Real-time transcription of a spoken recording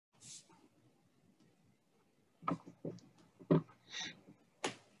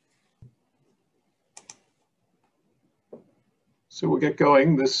So we'll get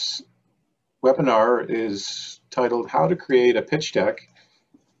going. This webinar is titled How to Create a Pitch Deck,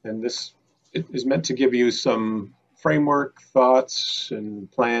 and this is meant to give you some framework, thoughts,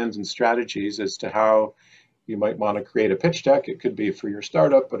 and plans and strategies as to how you might want to create a pitch deck. It could be for your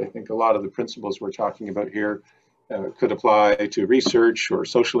startup, but I think a lot of the principles we're talking about here could apply to research or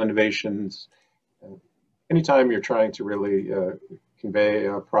social innovations. Anytime you're trying to really convey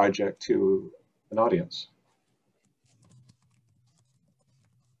a project to an audience.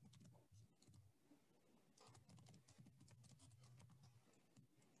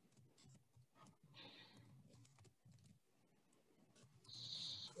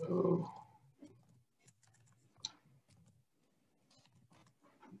 So,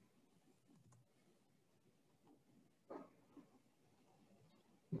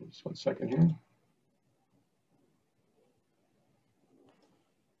 just one second here.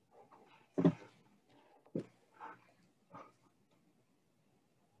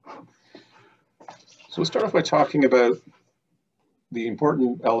 So we'll start off by talking about the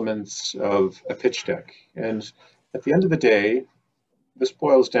important elements of a pitch deck. And at the end of the day, this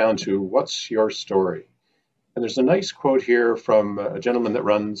boils down to what's your story? And there's a nice quote here from a gentleman that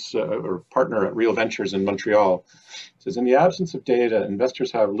runs or partner at Real Ventures in Montreal. It says, in the absence of data,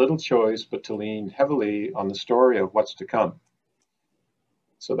 investors have little choice but to lean heavily on the story of what's to come.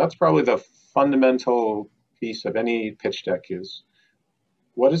 So that's probably the fundamental piece of any pitch deck is,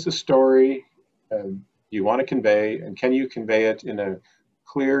 what is the story you want to convey, and can you convey it in a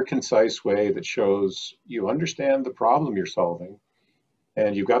clear, concise way that shows you understand the problem you're solving,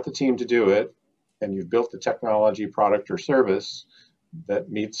 and you've got the team to do it, and you've built the technology, product, or service that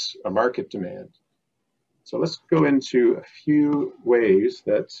meets a market demand. So let's go into a few ways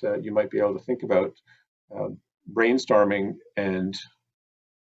that you might be able to think about brainstorming and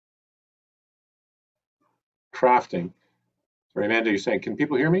crafting. Sorry, Amanda, you're saying, can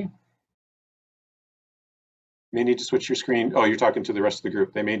people hear me? You may need to switch your screen. Oh, you're talking to the rest of the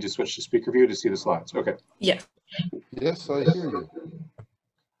group. They may need to switch to speaker view to see the slides. Okay. Yeah. Yes, I hear you.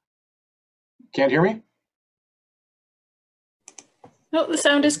 Can't hear me? No, the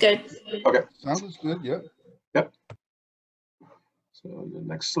sound is good. Okay. Sound is good, yeah. Yep. So the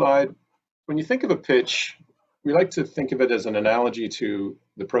next slide. When you think of a pitch, we like to think of it as an analogy to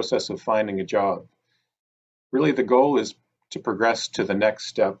the process of finding a job. Really, the goal is to progress to the next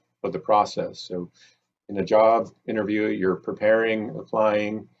step of the process. So in a job interview, you're preparing,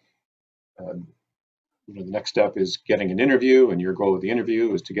 applying. The next step is getting an interview, and your goal of the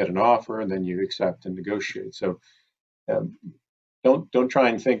interview is to get an offer, and then you accept and negotiate. So don't try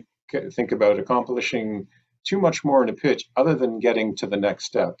and think about accomplishing too much more in a pitch other than getting to the next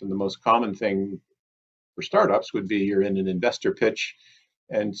step. And the most common thing for startups would be you're in an investor pitch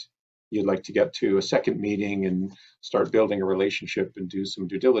and you'd like to get to a second meeting and start building a relationship and do some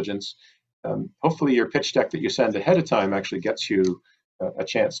due diligence. Hopefully your pitch deck that you send ahead of time actually gets you a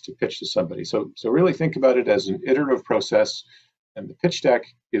chance to pitch to somebody. So really think about it as an iterative process, and the pitch deck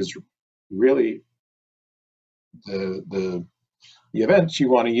is really the events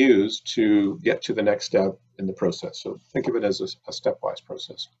you want to use to get to the next step in the process. So think of it as a stepwise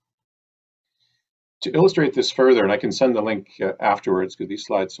process. To illustrate this further, and I can send the link afterwards because these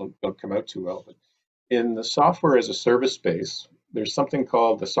slides don't come out too well, but in the software as a service space, there's something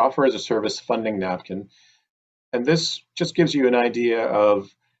called the software as a service funding napkin. And this just gives you an idea of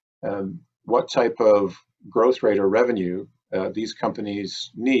what type of growth rate or revenue these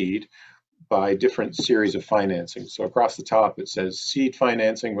companies need by different series of financing. So across the top, it says seed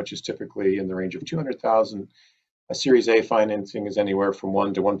financing, which is typically in the range of 200,000. A Series A financing is anywhere from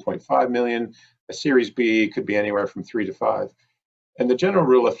 1 to 1.5 million. A Series B could be anywhere from 3 to 5. And the general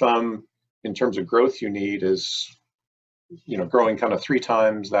rule of thumb in terms of growth you need is, growing kind of 3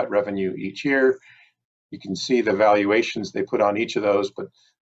 times that revenue each year. You can see the valuations they put on each of those, but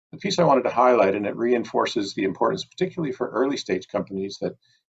the piece I wanted to highlight, and it reinforces the importance, particularly for early stage companies, that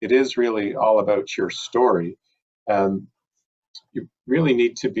it is really all about your story. You really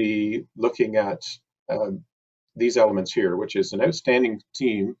need to be looking at these elements here, which is an outstanding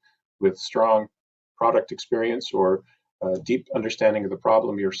team with strong product experience or deep understanding of the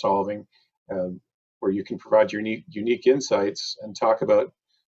problem you're solving, where you can provide your unique insights and talk about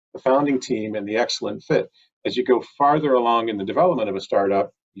the founding team and the excellent fit. As you go farther along in the development of a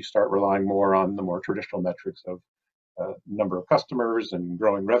startup, you start relying more on the more traditional metrics of number of customers and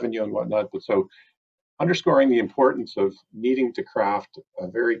growing revenue and whatnot. But so underscoring the importance of needing to craft a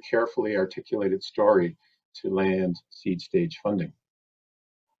very carefully articulated story to land seed stage funding.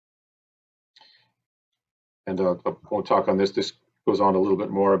 And I won't talk on this. This goes on a little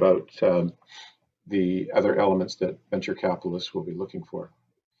bit more about the other elements that venture capitalists will be looking for.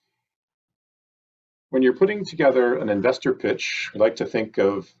 When you're putting together an investor pitch, we like to think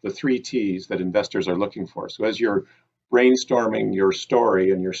of the 3 T's that investors are looking for. So as you're brainstorming your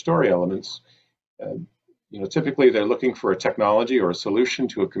story and your story elements, typically they're looking for a technology or a solution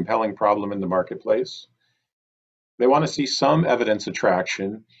to a compelling problem in the marketplace. They want to see some evidence of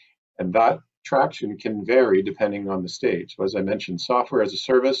traction, and that traction can vary depending on the stage. So as I mentioned, software as a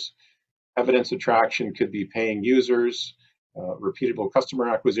service, evidence of traction could be paying users, repeatable customer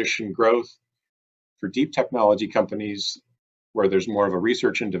acquisition growth. For deep technology companies where there's more of a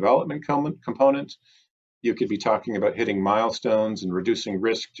research and development component, you could be talking about hitting milestones and reducing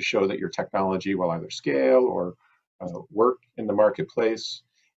risk to show that your technology will either scale or work in the marketplace.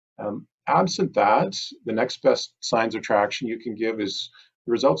 Absent that, the next best signs of traction you can give is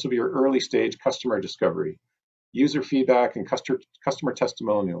the results of your early stage customer discovery, user feedback, and customer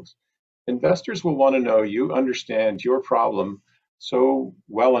testimonials. Investors will want to know you understand your problem so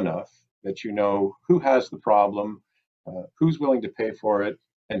well enough that you know who has the problem, who's willing to pay for it,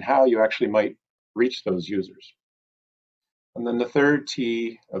 and how you actually might reach those users. And then the third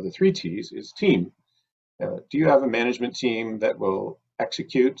T of the 3 T's is team. Do you have a management team that will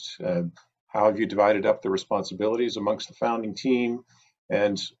execute? How have you divided up the responsibilities amongst the founding team?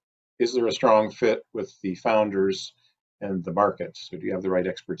 And is there a strong fit with the founders and the market? So do you have the right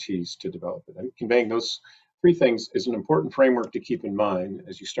expertise to develop it? And conveying those 3 things is an important framework to keep in mind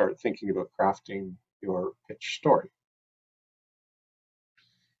as you start thinking about crafting your pitch story.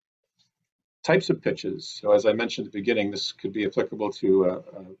 Types of pitches. So as I mentioned at the beginning, this could be applicable to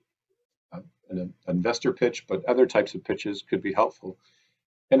an investor pitch, but other types of pitches could be helpful.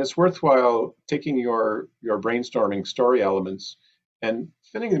 And it's worthwhile taking your brainstorming story elements and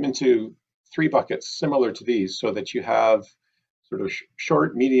fitting them into 3 buckets similar to these so that you have sort of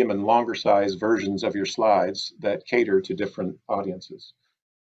short, medium, and longer size versions of your slides that cater to different audiences.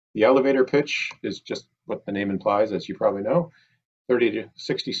 The elevator pitch is just what the name implies, as you probably know, 30 to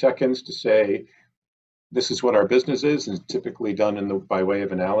 60 seconds to say, this is what our business is, and typically done by way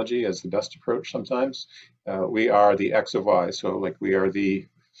of analogy as the best approach sometimes. We are the X of Y, so like we are the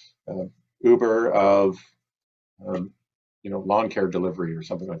Uber of lawn care delivery or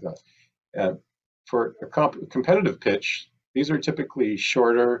something like that. For a competitive pitch, these are typically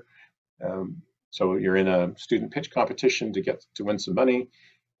shorter. So you're in a student pitch competition to win some money.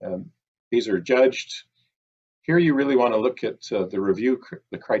 These are judged. Here you really want to look at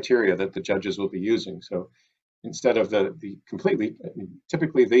the criteria that the judges will be using. So instead of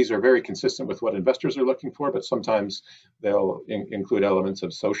typically these are very consistent with what investors are looking for, but sometimes they'll include elements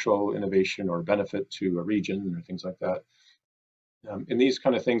of social innovation or benefit to a region or things like that. In these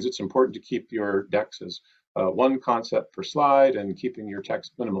kind of things, it's important to keep your decks as 1 concept per slide and keeping your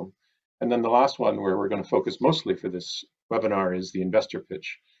text minimal. And then the last one where we're going to focus mostly for this webinar is the investor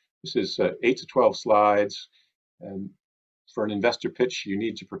pitch. This is 8 to 12 slides. And for an investor pitch, you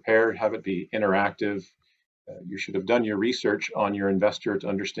need to prepare, have it be interactive. You should have done your research on your investor to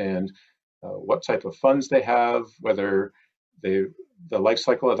understand what type of funds they have, whether the life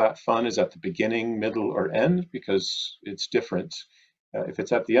cycle of that fund is at the beginning, middle, or end, because it's different. If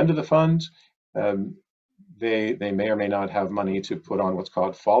it's at the end of the fund, they may or may not have money to put on what's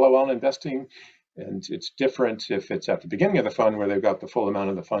called follow-on investing. And it's different if it's at the beginning of the fund where they've got the full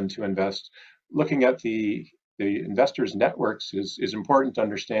amount of the fund to invest. Looking at the investors' networks is important to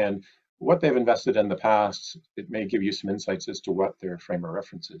understand what they've invested in the past. It may give you some insights as to what their frame of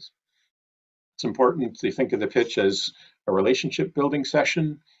reference is. It's important to think of the pitch as a relationship building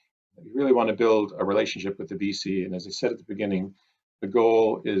session. You really want to build a relationship with the VC. And as I said at the beginning, the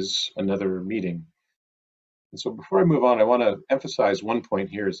goal is another meeting. And so before I move on, I want to emphasize one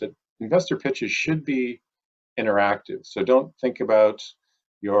point here is that investor pitches should be interactive. So don't think about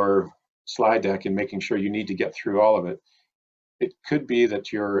your slide deck and making sure you need to get through all of it. It could be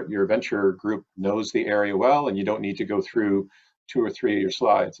that your venture group knows the area well and you don't need to go through 2 or 3 of your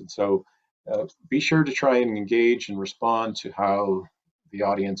slides. And so be sure to try and engage and respond to how the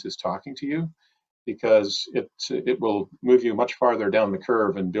audience is talking to you, because it will move you much farther down the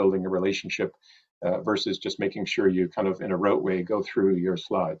curve in building a relationship versus just making sure you kind of in a rote way go through your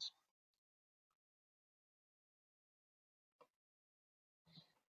slides.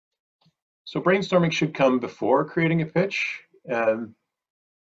 So brainstorming should come before creating a pitch. And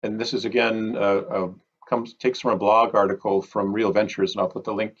this is again, takes from a blog article from Real Ventures, and I'll put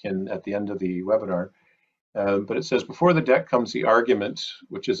the link in at the end of the webinar. But it says, before the deck comes the argument,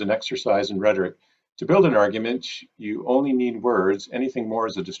 which is an exercise in rhetoric. To build an argument, you only need words. Anything more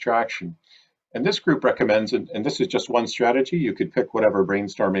is a distraction. And this group recommends, and this is just one strategy, you could pick whatever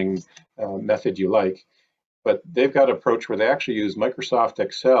brainstorming method you like, but they've got an approach where they actually use Microsoft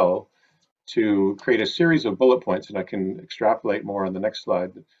Excel to create a series of bullet points, and I can extrapolate more on the next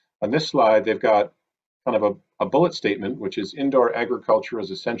slide. On this slide, they've got kind of a bullet statement, which is indoor agriculture is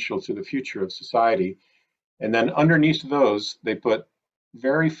essential to the future of society. And then underneath those, they put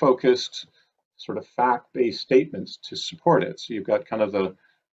very focused sort of fact-based statements to support it. So you've got kind of the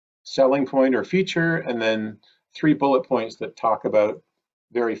selling point or feature, and then 3 bullet points that talk about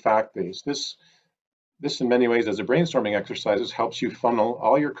very fact-based. This in many ways as a brainstorming exercise helps you funnel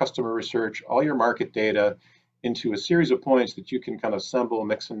all your customer research, all your market data into a series of points that you can kind of assemble,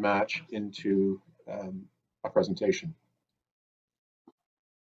 mix and match into a presentation.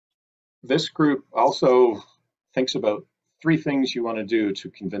 This group also thinks about 3 things you want to do to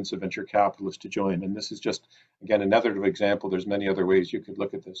convince a venture capitalist to join. And this is just, again, another example. There's many other ways you could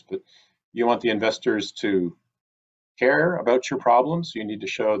look at this, but you want the investors to care about your problem. So you need to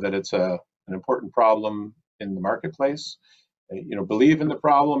show that it's an important problem in the marketplace. Believe in the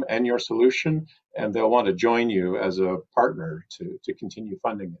problem and your solution, and they'll want to join you as a partner to continue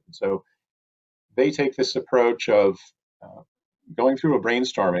funding it. And so they take this approach of going through a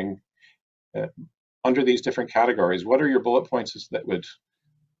brainstorming under these different categories. What are your bullet points that would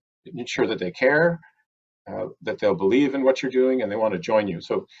ensure that they care, that they'll believe in what you're doing, and they want to join you?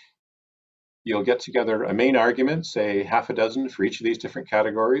 So you'll get together a main argument, say half a dozen for each of these different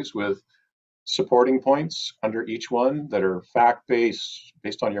categories, with supporting points under each one that are fact-based,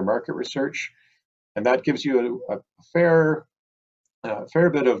 based on your market research. And that gives you a fair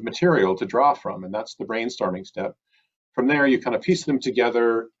bit of material to draw from, and that's the brainstorming step. From there, you kind of piece them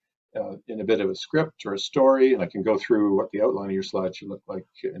together in a bit of a script or a story, and I can go through what the outline of your slide should look like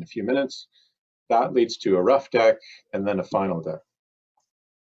in a few minutes. That leads to a rough deck and then a final deck.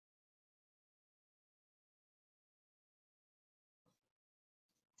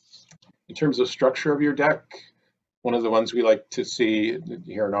 In terms of structure of your deck, one of the ones we like to see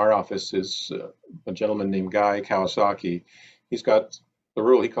here in our office is a gentleman named Guy Kawasaki. He's got the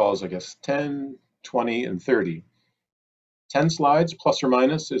rule he calls, I guess, 10, 20, and 30. 10 slides plus or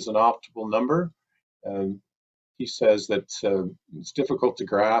minus is an optimal number. He says that it's difficult to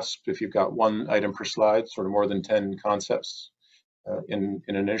grasp if you've got 1 item per slide, sort of more than 10 concepts in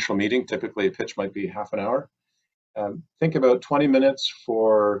an initial meeting. Typically, a pitch might be half an hour. Think about 20 minutes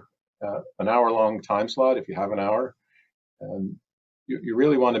for an hour-long time slot if you have an hour. You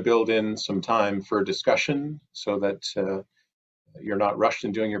really want to build in some time for discussion so that you're not rushed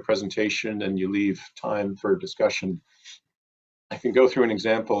in doing your presentation and you leave time for discussion. I can go through an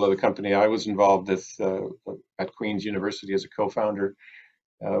example of the company I was involved with at Queen's University as a co-founder.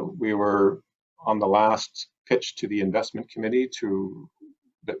 We were on the last pitch to the investment committee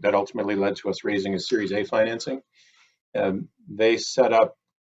that ultimately led to us raising a Series A financing. They set up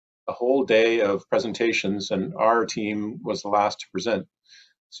a whole day of presentations, and our team was the last to present.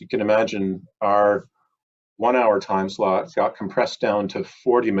 So you can imagine our 1 hour time slot got compressed down to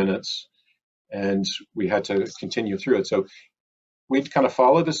 40 minutes, and we had to continue through it. So we'd kind of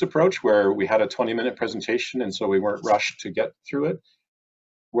follow this approach where we had a 20-minute presentation, and so we weren't rushed to get through it.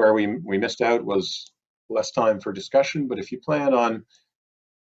 Where we missed out was less time for discussion, but if you plan on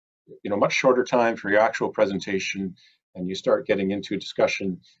much shorter time for your actual presentation and you start getting into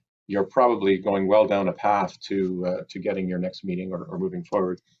discussion, you're probably going well down a path to getting your next meeting or moving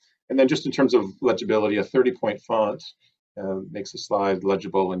forward. And then just in terms of legibility, a 30-point font makes the slide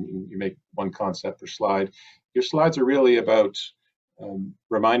legible, and you make 1 concept per slide. Your slides are really about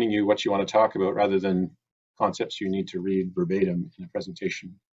reminding you what you want to talk about rather than concepts you need to read verbatim in a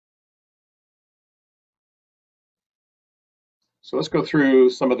presentation. So let's go through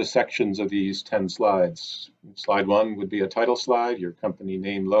some of the sections of these 10 slides. Slide 1 would be a title slide, your company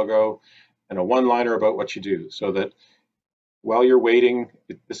name, logo, and a 1-liner about what you do, so that while you're waiting,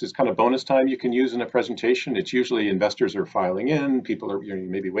 this is kind of bonus time you can use in a presentation. It's usually investors are filing in, people are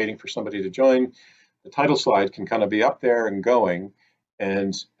maybe waiting for somebody to join. The title slide can kind of be up there and going,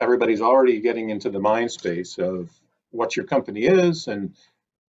 and everybody's already getting into the mind space of what your company is and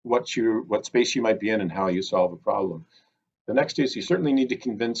what space you might be in and how you solve a problem. The next is you certainly need to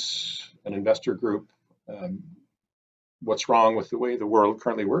convince an investor group what's wrong with the way the world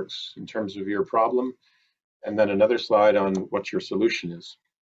currently works in terms of your problem, and then another slide on what your solution is.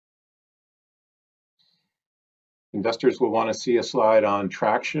 Investors will want to see a slide on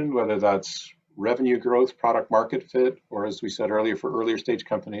traction, whether that's revenue growth, product market fit, or as we said earlier, for earlier stage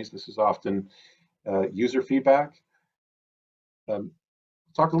companies, this is often user feedback.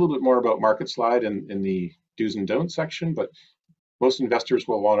 Talk a little bit more about market slide in the do's and don'ts section, but Most investors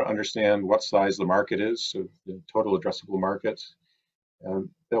will want to understand what size the market is, so the total addressable market.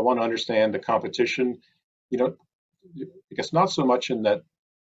 They'll want to understand the competition. I guess not so much in that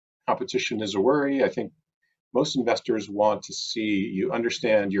competition is a worry. I think most investors want to see you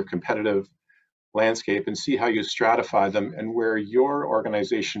understand your competitive landscape and see how you stratify them and where your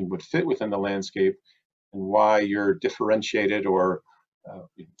organization would fit within the landscape and why you're differentiated or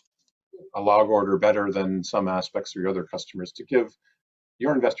a log order better than some aspects of your other customers, to give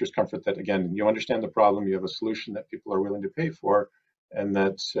your investors comfort that, again, you understand the problem, you have a solution that people are willing to pay for, and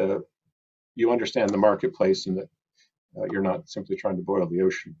that you understand the marketplace and that you're not simply trying to boil the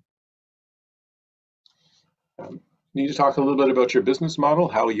ocean. Need to talk a little bit about your business model,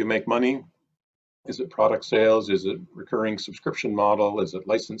 how you make money. Is it product sales? Is it recurring subscription model? Is it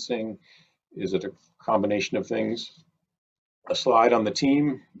licensing? Is it a combination of things? A slide on the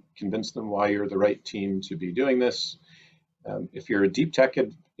team, convince them why you're the right team to be doing this. If you're a deep tech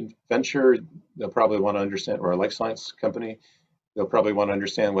venture, they'll probably want to understand, or a life science company, they'll probably want to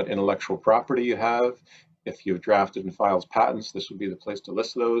understand what intellectual property you have. If you've drafted and filed patents, this would be the place to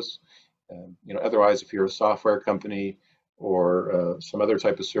list those. Otherwise, if you're a software company or some other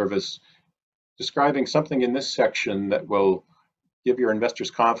type of service, describing something in this section that will give your investors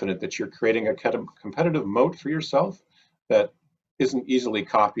confidence that you're creating a competitive moat for yourself that isn't easily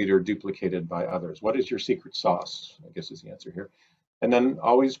copied or duplicated by others. What is your secret sauce, I guess is the answer here. And then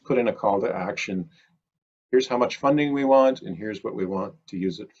always put in a call to action. Here's how much funding we want, and here's what we want to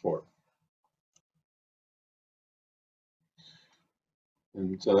use it for.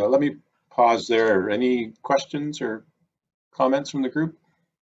 And let me pause there. Any questions or comments from the group?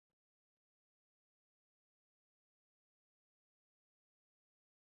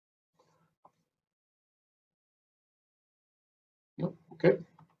 Nope. Okay.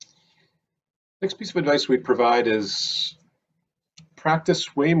 Next piece of advice we provide is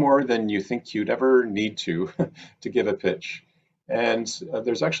practice way more than you think you'd ever need to give a pitch. And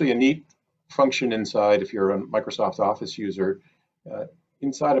there's actually a neat function inside, if you're a Microsoft Office user,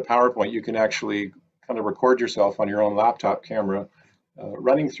 inside of PowerPoint, you can actually kind of record yourself on your own laptop camera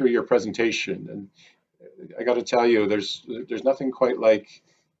running through your presentation. And I got to tell you, there's nothing quite like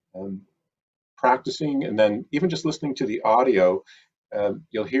practicing, and then even just listening to the audio.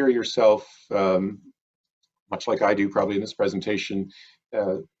 You'll hear yourself, much like I do probably in this presentation,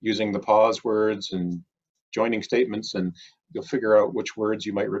 using the pause words and joining statements, and you'll figure out which words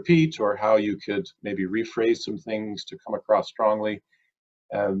you might repeat or how you could maybe rephrase some things to come across strongly.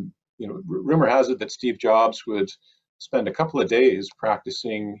 Rumor has it that Steve Jobs would spend a couple of days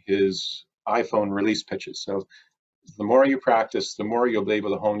practicing his iPhone release pitches. So the more you practice, the more you'll be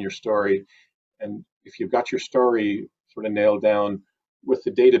able to hone your story. And if you've got your story sort of nailed down with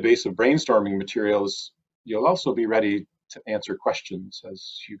the database of brainstorming materials, you'll also be ready to answer questions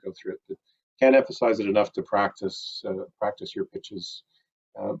as you go through it. But can't emphasize it enough to practice your pitches,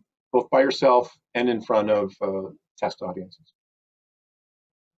 both by yourself and in front of test audiences.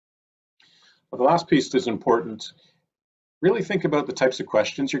 Well, the last piece is important. Really think about the types of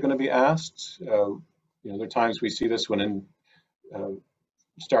questions you're going to be asked. There are times we see this when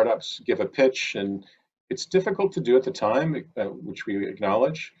startups give a pitch, and it's difficult to do at the time, which we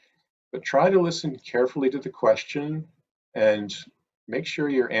acknowledge, but try to listen carefully to the question and make sure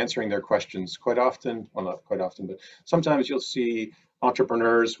you're answering their questions. Quite often, well, not quite often, but sometimes you'll see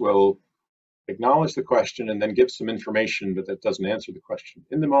entrepreneurs will acknowledge the question and then give some information, but that doesn't answer the question.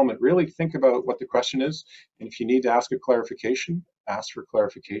 In the moment, really think about what the question is, and if you need to ask a clarification, ask for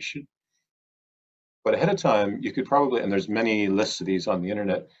clarification. But ahead of time, you could probably, and there's many lists of these on the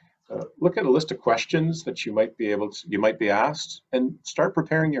internet, look at a list of questions that you might be asked, and start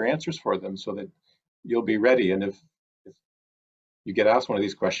preparing your answers for them so that you'll be ready. And if you get asked one of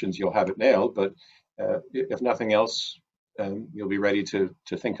these questions, you'll have it nailed. But if nothing else, you'll be ready to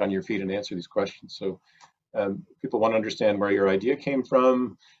think on your feet and answer these questions. So people want to understand where your idea came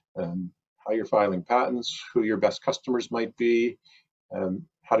from, how you're filing patents, who your best customers might be,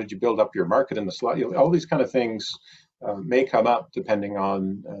 how did you build up your market in the slide. All these kind of things may come up depending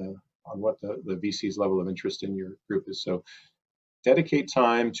on what the VC's level of interest in your group is. So dedicate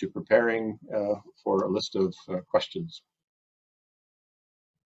time to preparing for a list of questions.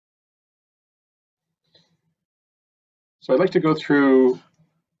 So I'd like to go through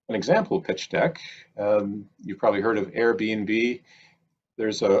an example pitch deck. You've probably heard of Airbnb.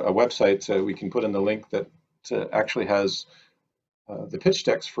 There's a website we can put in the link that actually has the pitch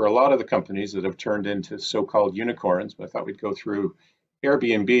decks for a lot of the companies that have turned into so-called unicorns. But I thought we'd go through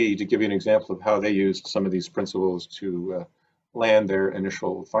Airbnb to give you an example of how they used some of these principles to land their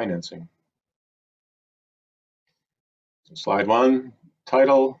initial financing. Slide 1,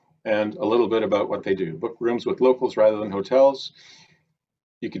 title, and a little bit about what they do. Book rooms with locals rather than hotels.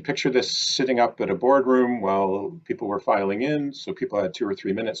 You could picture this sitting up at a boardroom while people were filing in, so people had 2 or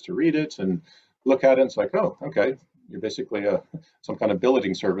 3 minutes to read it and look at it. It's like, oh, okay, you're basically some kind of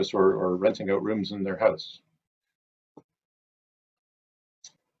billeting service or renting out rooms in their house.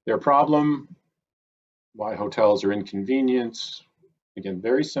 Their problem, why hotels are inconvenient. Again,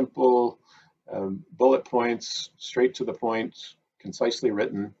 very simple, bullet points, straight to the point, concisely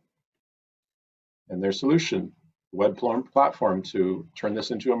written. And their solution, web platform to turn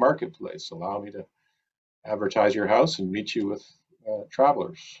this into a marketplace. Allow me to advertise your house and meet you with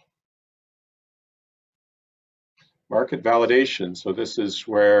travelers. Market validation. So this is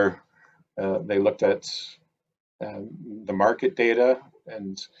where they looked at the market data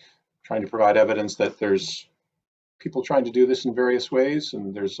and trying to provide evidence that there's people trying to do this in various ways,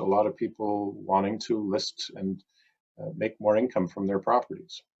 and there's a lot of people wanting to list and make more income from their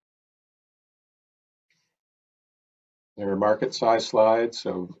properties. There are market size slides,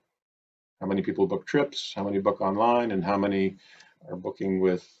 so how many people book trips, how many book online, and how many are booking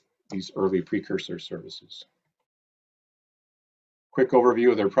with these early precursor services. Quick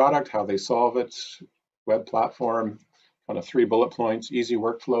overview of their product, how they solve it, web platform, kind of 3 bullet points, easy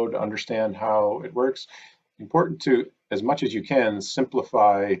workflow to understand how it works. Important to, as much as you can,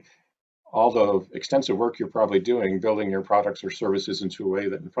 simplify all the extensive work you're probably doing, building your products or services into a way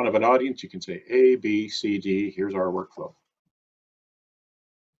that in front of an audience, you can say A, B, C, D, here's our workflow.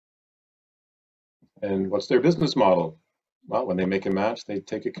 And what's their business model? Well, when they make a match, they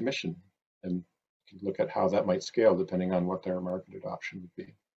take a commission, and you can look at how that might scale depending on what their market adoption would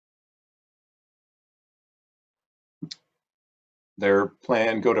be. Their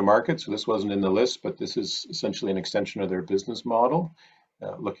plan go to market, so this wasn't in the list, but this is essentially an extension of their business model,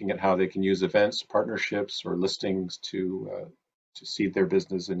 looking at how they can use events, partnerships, or listings to seed their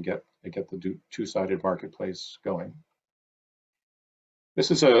business and get the two-sided marketplace going. This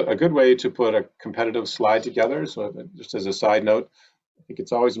is a good way to put a competitive slide together. So just as a side note, I think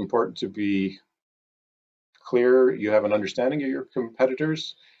it's always important to be clear you have an understanding of your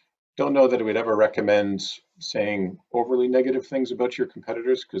competitors. Don't know that I would ever recommend saying overly negative things about your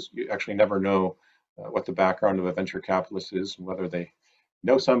competitors, because you actually never know what the background of a venture capitalist is and whether they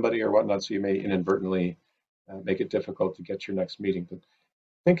know somebody or whatnot, so you may inadvertently make it difficult to get your next meeting. But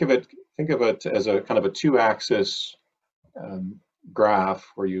think of it as a kind of a 2-axis graph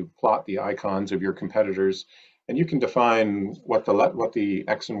where you plot the icons of your competitors, and you can define what the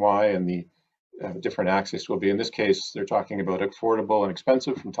X and Y and the different axes will be. In this case, they're talking about affordable and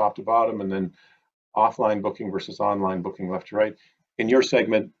expensive from top to bottom, and then offline booking versus online booking left to right. In your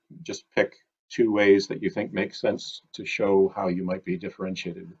segment, just pick 2 ways that you think make sense to show how you might be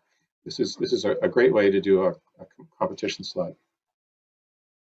differentiated. This is a great way to do a competition slide.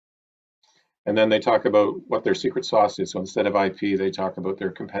 And then they talk about what their secret sauce is. So instead of IP, they talk about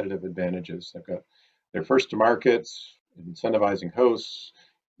their competitive advantages. They've got their first to market, incentivizing hosts,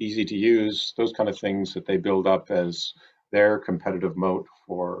 easy to use, those kind of things that they build up as their competitive moat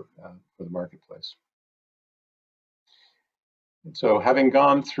for the marketplace. And so having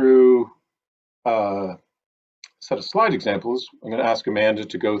gone through a set of slide examples, I'm going to ask Amanda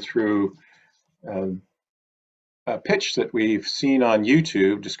to go through a pitch that we've seen on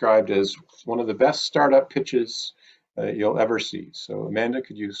YouTube described as one of the best startup pitches you'll ever see. So Amanda,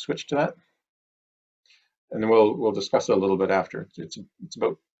 could you switch to that? And then we'll discuss it a little bit after. It's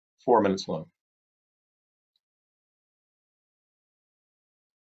about 4 minutes long.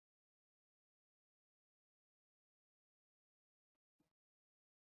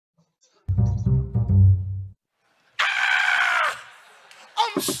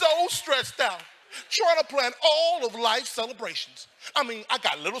 I'm so stressed out trying to plan all of life's celebrations. I mean, I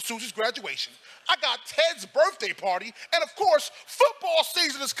got little Susie's graduation, I got Ted's birthday party, and of course, football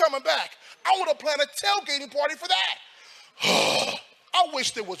season is coming back. I want to plan a tailgating party for that. I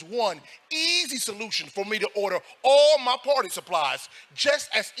wish there was one easy solution for me to order all my party supplies, just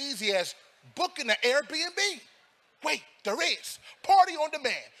as easy as booking an Airbnb. Wait, there is. Party on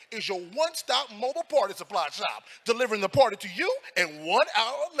Demand is your one-stop mobile party supply shop, delivering the party to you in 1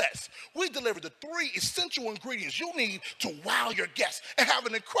 hour or less. We deliver the 3 essential ingredients you need to wow your guests and have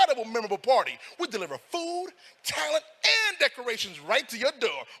an incredible, memorable party. We deliver food, talent, and decorations right to your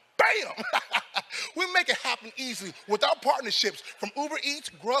door. Bam! We make it happen easily with our partnerships from Uber Eats,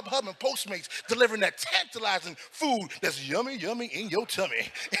 Grubhub, and Postmates, delivering that tantalizing food that's yummy, yummy in your tummy.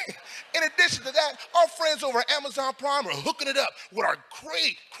 In addition to that, our friends over at Amazon Prime are hooking it up with our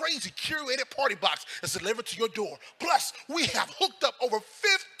great, crazy curated party box that's delivered to your door. Plus, we have hooked up over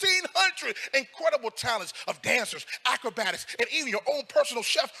 1,500 incredible talents of dancers, acrobatics, and even your own personal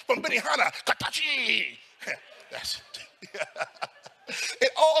chef from Benihana, Katachi. That's It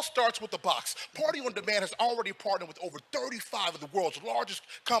all starts with the box. Party On Demand has already partnered with over 35 of the world's largest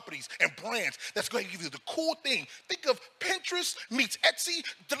companies and brands that's going to give you the cool thing. Think of Pinterest meets Etsy,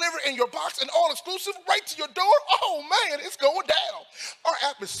 delivered in your box and all exclusive right to your door. Oh man, it's going down. Our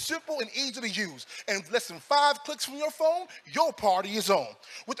app is simple and easy to use. And with less than 5 clicks from your phone, your party is on.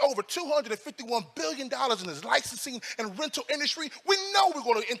 With over $251 billion in this licensing and rental industry, we know we're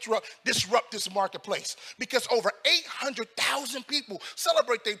going to disrupt this marketplace because over 800,000 people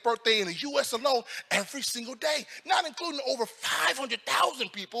celebrate their birthday in the U.S. alone every single day, not including over 500,000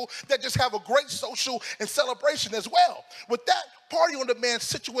 people that just have a great social and celebration as well. With that, Party On Demand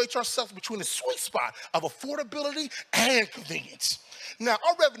situates ourselves between the sweet spot of affordability and convenience. Now,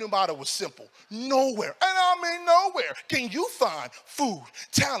 our revenue model was simple. Nowhere, and I mean nowhere, can you find food,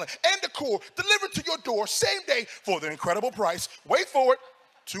 talent, and decor delivered to your door same day for the incredible price, wait for it,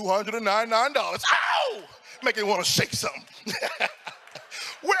 $299. Ow! Make it want to shake something.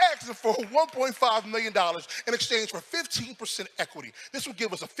 We're asking for $1.5 million in exchange for 15% equity. This will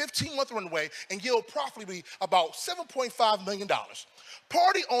give us a 15-month runway and yield profitably about $7.5 million.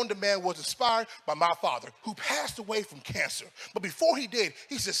 Party On Demand was inspired by my father, who passed away from cancer. But before he did,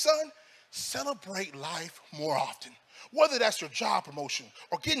 he said, son, celebrate life more often. Whether that's your job promotion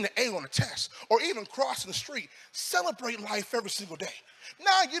or getting an A on a test or even crossing the street, celebrate life every single day.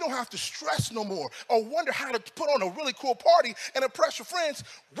 Now you don't have to stress no more or wonder how to put on a really cool party and impress your friends.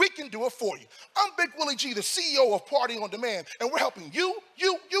 We can do it for you. I'm Big Willie G, the CEO of Party On Demand, and we're helping you,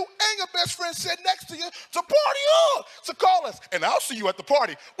 and your best friend sitting next to you to party on. So call us, and I'll see you at the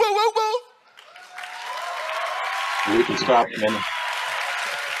party. Woo, woo, woo. We can stop in a minute.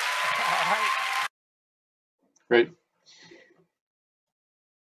 Great.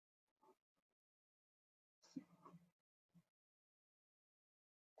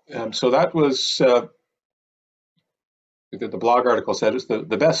 So that was, the blog article said it's the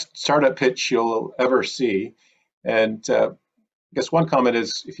best startup pitch you'll ever see. And I guess one comment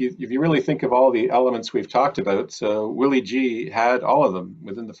is, if you really think of all the elements we've talked about, Willie G had all of them.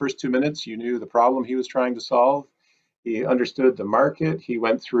 Within the first 2 minutes, you knew the problem he was trying to solve. He understood the market. He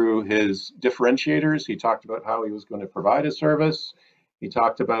went through his differentiators. He talked about how he was going to provide a service. He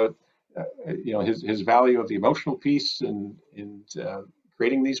talked about his value of the emotional piece and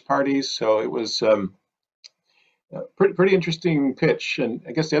creating these parties. So it was a pretty interesting pitch. And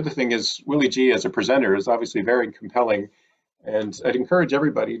I guess the other thing is, Willie G as a presenter is obviously very compelling. And I'd encourage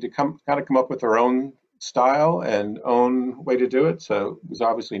everybody to come up with their own style and own way to do it. So it was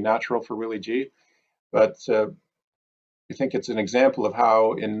obviously natural for Willie G, but I think it's an example of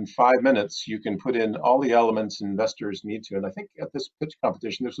how in 5 minutes you can put in all the elements investors need to. And I think at this pitch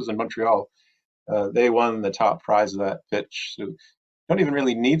competition, this was in Montreal, they won the top prize of that pitch. So don't even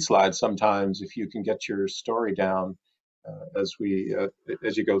really need slides sometimes if you can get your story down as you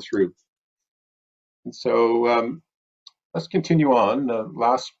go through. And so let's continue on. The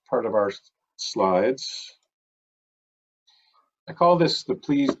last part of our slides. I call this the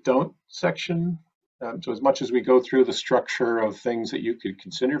please don't section. So as much as we go through the structure of things that you could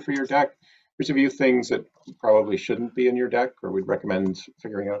consider for your deck, there's a few things that probably shouldn't be in your deck, or we'd recommend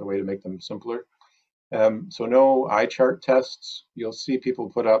figuring out a way to make them simpler. So no eye chart tests. You'll see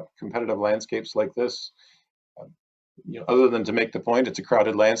people put up competitive landscapes like this. Other than to make the point, it's a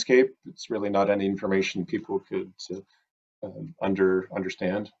crowded landscape. It's really not any information people could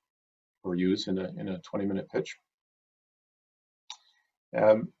understand or use in a 20-minute pitch.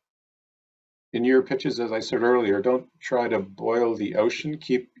 In your pitches, as I said earlier, don't try to boil the ocean.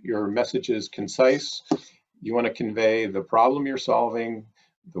 Keep your messages concise. You want to convey the problem you're solving,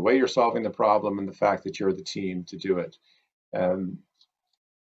 the way you're solving the problem, and the fact that you're the team to do it.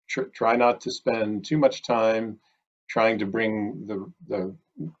 Try not to spend too much time trying to bring the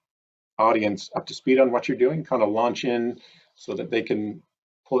audience up to speed on what you're doing. Kind of launch in so that they can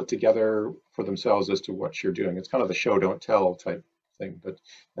pull it together for themselves as to what you're doing. It's kind of the show don't tell type thing, but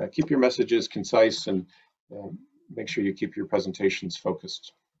keep your messages concise and make sure you keep your presentations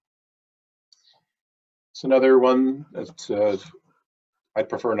focused. It's another one that I'd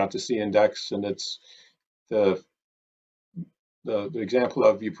prefer not to see index, and it's the example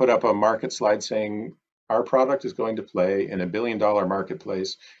of you put up a market slide saying our product is going to play in $1 billion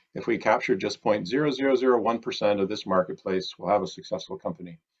marketplace. If we capture just 0.0001% of this marketplace, we'll have a successful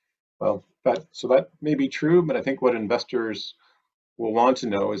company. Well, so that may be true, but I think what investors will want to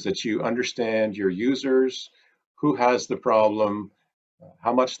know is that you understand your users, who has the problem,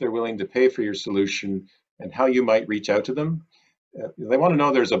 how much they're willing to pay for your solution, and how you might reach out to them. They want to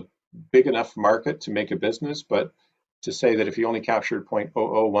know there's a big enough market to make a business, but to say that if you only captured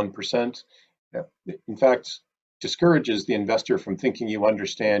 0.001%, in fact, discourages the investor from thinking you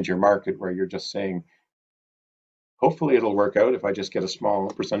understand your market, where you're just saying, hopefully it'll work out if I just get a small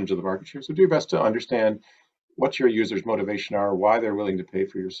percentage of the market share. So do your best to understand what your users' motivation are, why they're willing to pay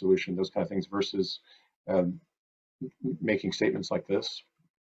for your solution, those kind of things, versus making statements like this.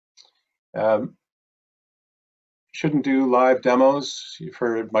 Shouldn't do live demos. You've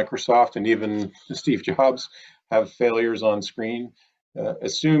heard Microsoft and even Steve Jobs have failures on screen.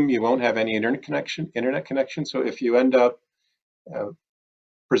 Assume you won't have any internet connection. So if you end up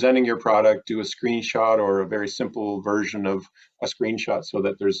presenting your product, do a screenshot or a very simple version of a screenshot, so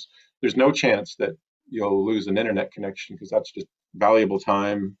that there's no chance that you'll lose an internet connection, because that's just valuable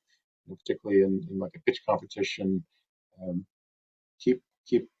time, particularly in like a pitch competition. Keep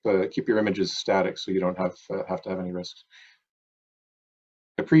your images static so you don't have to have any risks.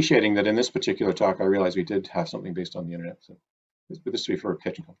 Appreciating that in this particular talk, I realized we did have something based on the internet, so but this would be for a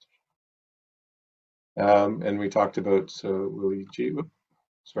pitching competition. And we talked about Willie G. Whoop,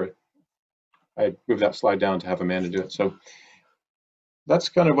 sorry, I moved that slide down to have Amanda do it. So that's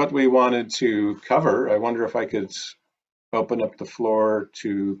kind of what we wanted to cover. I wonder if I could open up the floor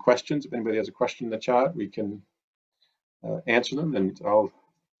to questions. If anybody has a question in the chat, we can answer them, and I'll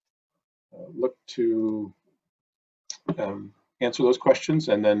look to answer those questions,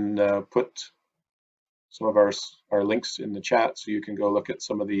 and then put some of our links in the chat so you can go look at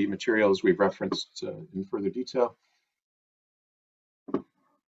some of the materials we've referenced in further detail.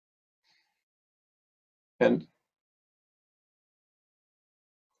 And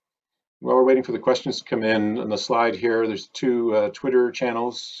while we're waiting for the questions to come in, on the slide here, there's two Twitter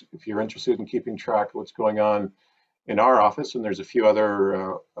channels if you're interested in keeping track of what's going on in our office, and there's a few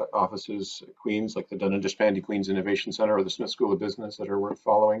other offices at Queen's, like the Dunedin Banting Queen's Innovation Center or the Smith School of Business, that are worth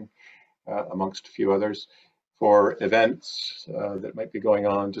following, amongst a few others, for events that might be going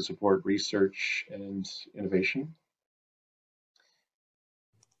on to support research and innovation.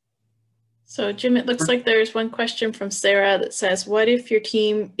 So Jim, it looks like there's one question from Sarah that says, what if your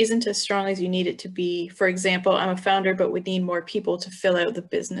team isn't as strong as you need it to be? For example, I'm a founder, but would need more people to fill out the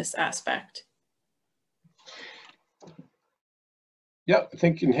business aspect. Yeah, I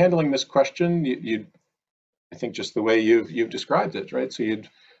think in handling this question, I think just the way you've described it, right? So you'd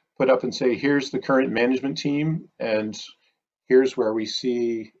put up and say, here's the current management team, and here's where we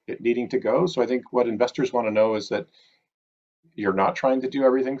see it needing to go. So I think what investors want to know is that you're not trying to do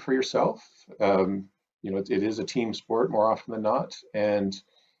everything for yourself. You know, it is a team sport more often than not, and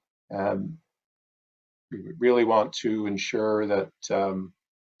we really want to ensure that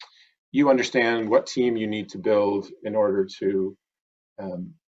you understand what team you need to build in order to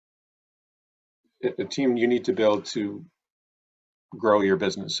a team you need to build to grow your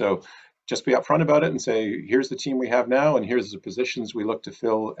business. So just be upfront about it and say, here's the team we have now, and here's the positions we look to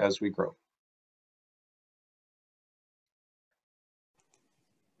fill as we grow.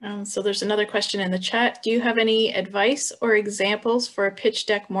 So there's another question in the chat. Do you have any advice or examples for a pitch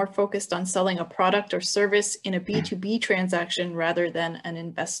deck more focused on selling a product or service in a B2B transaction rather than an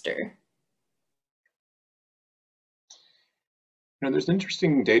investor? You know, there's an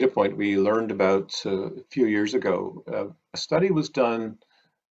interesting data point we learned about a few years ago. A study was done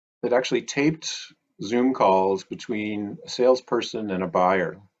that actually taped Zoom calls between a salesperson and a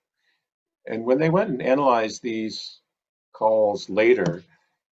buyer. And when they went and analyzed these calls later,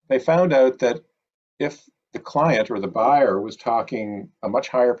 they found out that if the client or the buyer was talking a much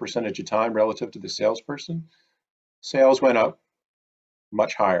higher percentage of time relative to the salesperson, sales went up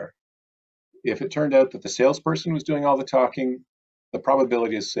much higher. If it turned out that the salesperson was doing all the talking, the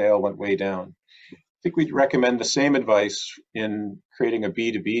probability of sale went way down. I think we'd recommend the same advice in creating a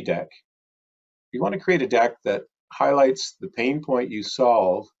B2B deck. You want to create a deck that highlights the pain point you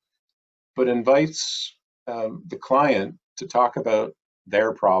solve, but invites the client to talk about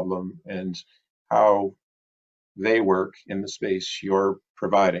their problem and how they work in the space you're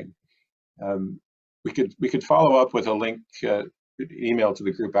providing. We could follow up with a link, email to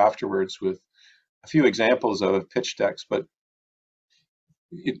the group afterwards with a few examples of pitch decks, but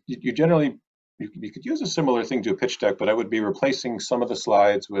you could use a similar thing to a pitch deck, but I would be replacing some of the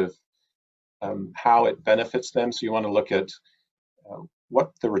slides with how it benefits them. So you want to look at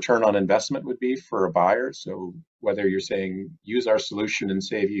what the return on investment would be for a buyer. So whether you're saying use our solution and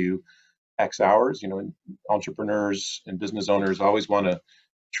save you X hours, you know, entrepreneurs and business owners always want to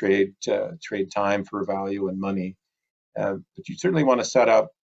trade time for value and money. But you certainly want to set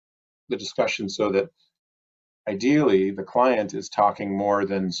up the discussion so that ideally the client is talking more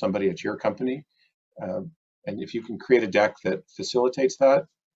than somebody at your company. And if you can create a deck that facilitates that,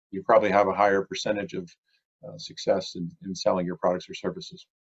 you probably have a higher percentage of success in selling your products or services.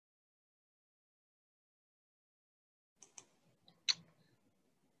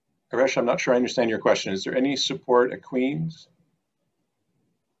 Aresh, I'm not sure I understand your question. Is there any support at Queen's?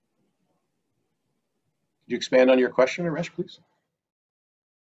 Could you expand on your question, Aresh, please?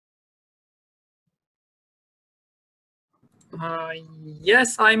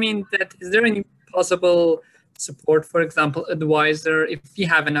 Yes, I mean that. Is there any possible support, for example, advisor, if we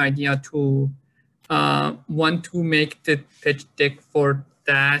have an idea to want to make the pitch deck for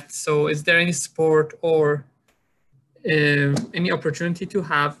that? So is there any support or any opportunity to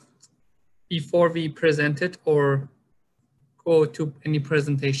have before we present it or go to any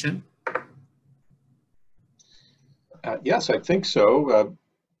presentation? Yes, I think so.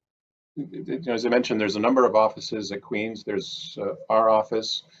 As I mentioned, there's a number of offices at Queen's. There's our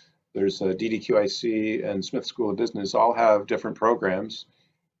office, there's DDQIC and Smith School of Business, all have different programs.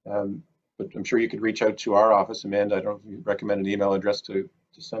 But I'm sure you could reach out to our office, Amanda. I don't know if you recommend an email address to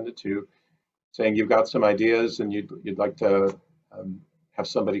send it to, saying you've got some ideas and you'd like to have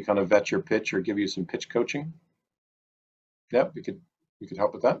somebody kind of vet your pitch or give you some pitch coaching. Yeah, we could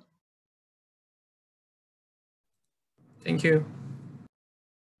help with that. Thank you.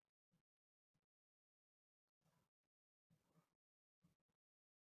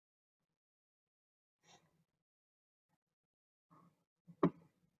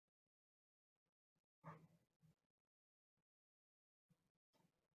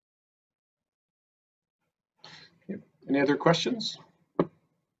 Any other questions?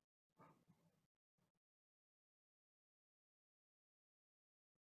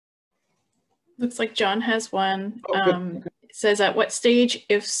 Looks like John has one. Oh, It says, at what stage,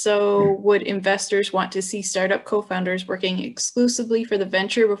 if so, would investors want to see startup co-founders working exclusively for the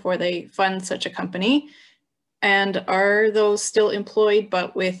venture before they fund such a company? And are those still employed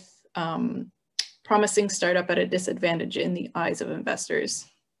but with promising startup at a disadvantage in the eyes of investors?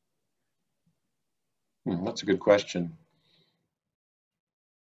 That's a good question.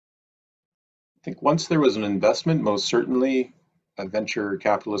 I think once there was an investment, most certainly a venture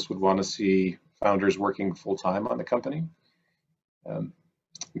capitalist would want to see founders working full-time on the company.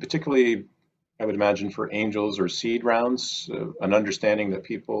 Particularly, I would imagine for angels or seed rounds, an understanding that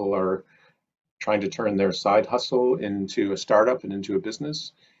people are trying to turn their side hustle into a startup and into a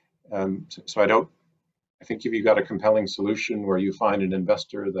business. So I think if you've got a compelling solution where you find an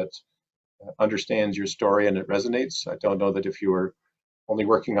investor that understands your story and it resonates, I don't know that if you were only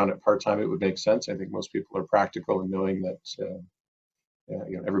working on it part-time, it would make sense. I think most people are practical in knowing that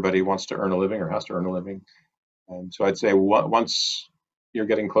everybody wants to earn a living or has to earn a living. So I'd say once you're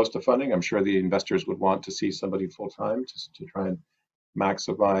getting close to funding, I'm sure the investors would want to see somebody full-time to try and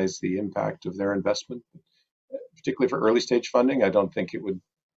maximize the impact of their investment. Particularly for early stage funding, I don't think it would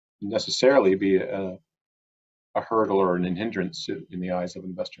necessarily be a hurdle or an hindrance in the eyes of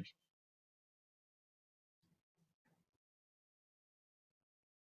investors.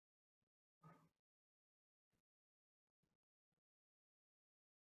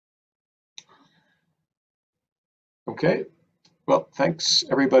 Okay, well, thanks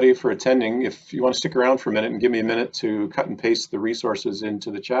everybody for attending. If you want to stick around for a minute and give me a minute to cut and paste the resources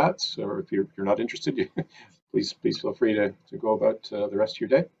into the chats, or if you're not interested, please feel free to go about the rest of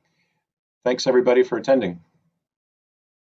your day. Thanks everybody for attending.